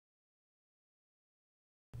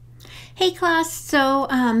Hey class,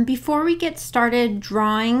 so before we get started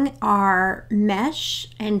drawing our mesh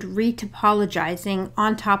and retopologizing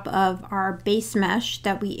on top of our base mesh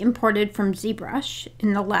that we imported from ZBrush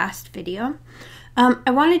in the last video,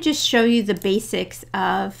 I want to just show you the basics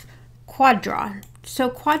of QuadDraw. So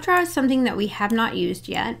QuadDraw is something that we have not used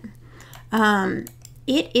yet.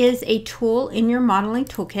 It is a tool in your modeling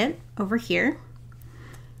toolkit over here,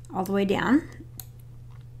 all the way down.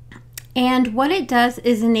 And what it does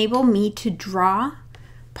is enable me to draw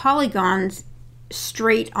polygons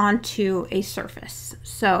straight onto a surface.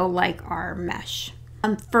 So like our mesh.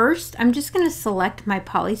 First, I'm just going to select my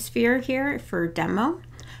polysphere here for demo.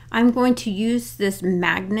 I'm going to use this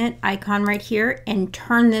magnet icon right here and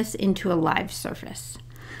turn this into a live surface.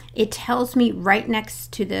 It tells me right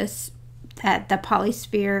next to this that the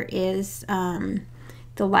polysphere is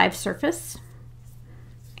the live surface.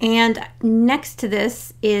 And next to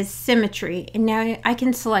this is symmetry. And now I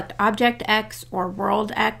can select Object X or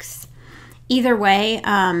World X. Either way,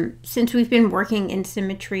 since we've been working in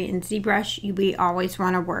symmetry in ZBrush, we always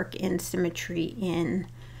want to work in symmetry in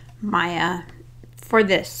Maya for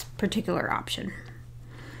this particular option.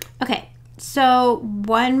 Okay, so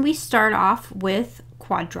when we start off with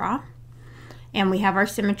QuadDraw, and we have our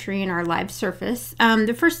symmetry and our live surface,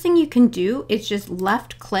 the first thing you can do is just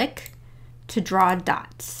left click to draw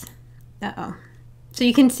dots. So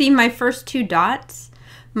you can see my first two dots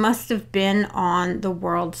must have been on the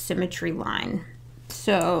world symmetry line.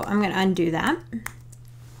 So I'm going to undo that.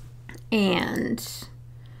 And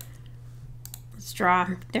let's draw,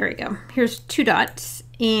 there we go. Here's two dots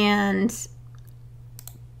and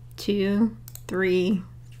 2, 3,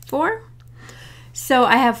 4. So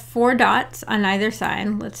I have 4 dots on either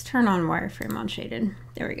side. Let's turn on wireframe on shaded.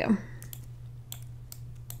 There we go.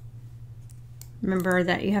 Remember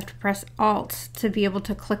that you have to press Alt to be able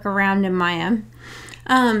to click around in Maya.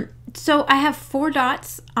 So I have 4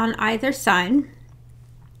 dots on either side.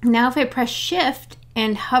 Now if I press Shift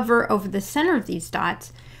and hover over the center of these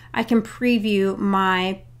dots, I can preview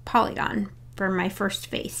my polygon for my first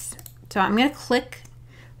face. So I'm going to click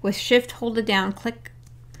with Shift, hold it down, click,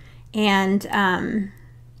 and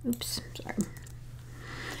oops, sorry.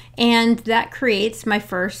 And that creates my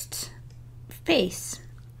first face.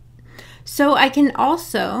 So I can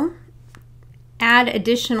also add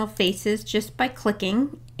additional faces just by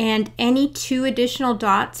clicking, and any 2 additional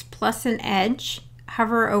dots plus an edge,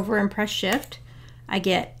 hover over and press Shift, I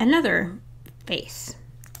get another face.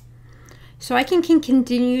 So I can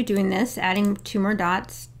continue doing this, adding 2 more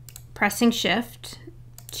dots, pressing Shift,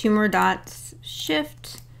 2 more dots,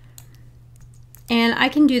 Shift, and I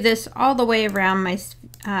can do this all the way around my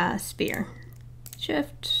sphere.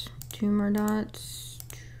 Shift, 2 more dots,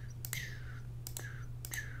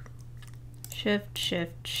 Shift,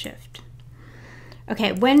 Shift, Shift.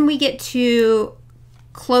 Okay, when we get to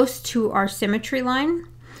close to our symmetry line,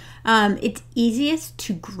 it's easiest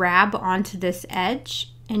to grab onto this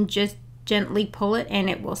edge and just gently pull it and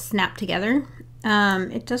it will snap together.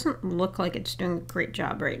 It doesn't look like it's doing a great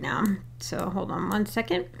job right now. So hold on one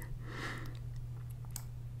second.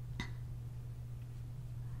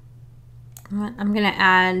 I'm gonna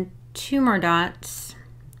add 2 more dots.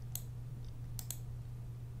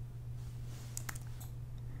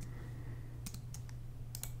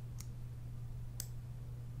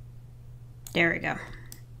 There we go.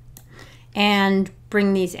 And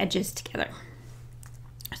bring these edges together.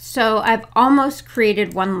 So I've almost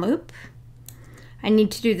created one loop. I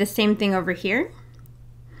need to do the same thing over here.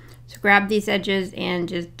 So grab these edges and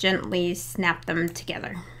just gently snap them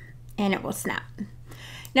together and it will snap.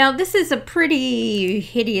 Now this is a pretty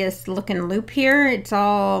hideous looking loop here. It's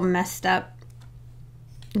all messed up.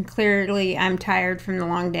 And clearly I'm tired from the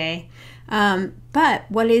long day. But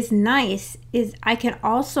what is nice is I can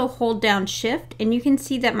also hold down Shift and you can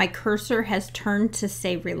see that my cursor has turned to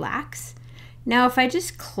say relax. Now if I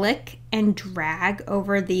just click and drag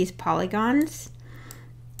over these polygons,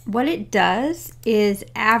 what it does is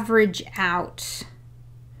average out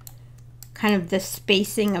kind of the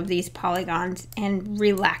spacing of these polygons and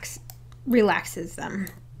relaxes them.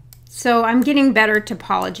 So I'm getting better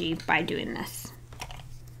topology by doing this.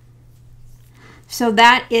 So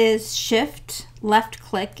that is Shift, left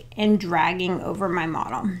click, and dragging over my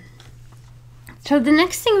model. So the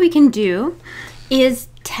next thing we can do is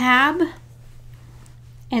Tab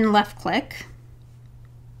and left click.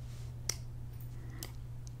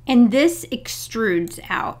 And this extrudes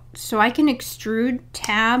out. So I can extrude,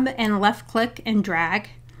 Tab, and left click and drag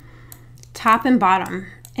top and bottom.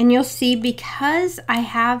 And you'll see because I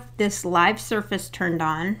have this live surface turned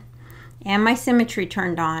on and my symmetry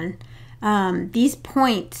turned on, these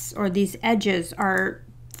points or these edges are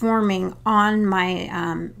forming on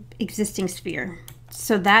my existing sphere.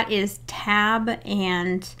 So that is tab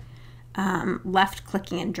and left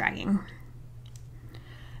clicking and dragging.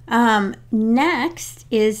 Next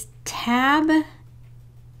is tab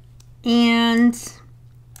and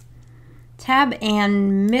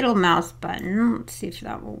middle mouse button. Let's see if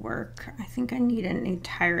that will work. I think I need an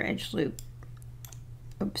entire edge loop.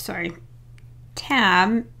 Oops, sorry.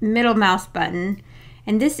 Tab, middle mouse button,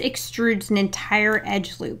 and this extrudes an entire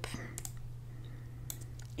edge loop.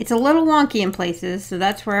 It's a little wonky in places, so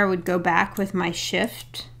that's where I would go back with my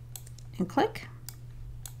shift and click.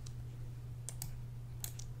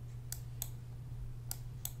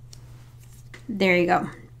 There you go.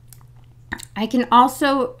 I can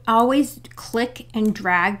also always click and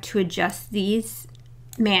drag to adjust these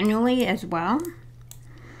manually as well.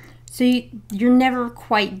 So you're never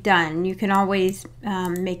quite done. You can always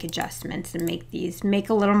make adjustments and make these make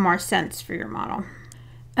a little more sense for your model.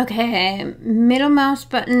 Okay, middle mouse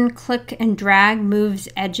button, click and drag moves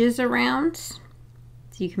edges around. So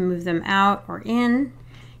you can move them out or in.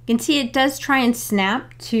 You can see it does try and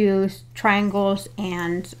snap to triangles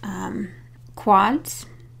and quads.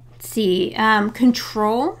 Let's see,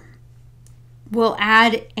 control will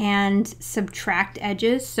add and subtract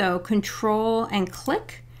edges. So control and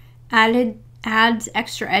click adds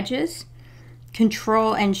extra edges.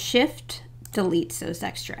 Control and shift deletes those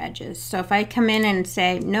extra edges. So if I come in and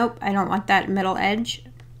say, nope, I don't want that middle edge,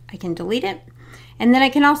 I can delete it. And then I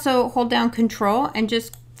can also hold down control and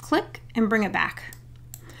just click and bring it back.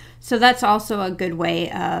 So that's also a good way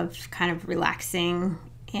of kind of relaxing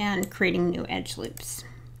and creating new edge loops.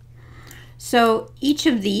 So each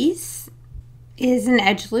of these is an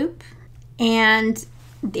edge loop and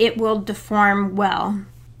it will deform well.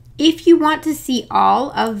 If you want to see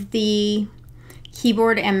all of the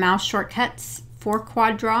keyboard and mouse shortcuts for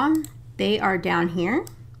QuadDraw, they are down here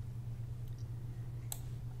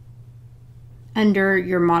under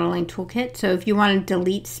your modeling toolkit. So if you want to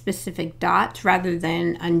delete specific dots rather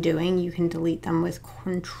than undoing, you can delete them with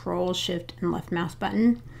Control, Shift, and left mouse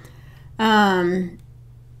button. And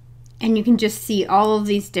you can just see all of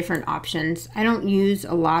these different options. I don't use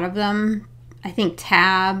a lot of them. I think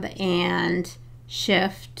Tab and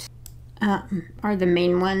Shift are the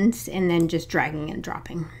main ones, and then just dragging and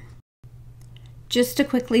dropping. Just to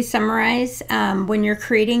quickly summarize, when you're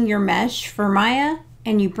creating your mesh for Maya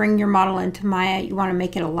and you bring your model into Maya, you want to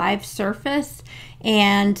make it a live surface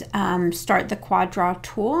and start the QuadDraw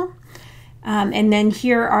tool. And then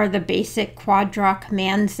here are the basic QuadDraw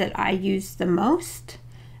commands that I use the most.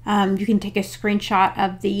 You can take a screenshot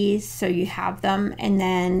of these so you have them, and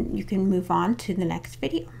then you can move on to the next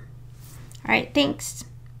video. All right, thanks.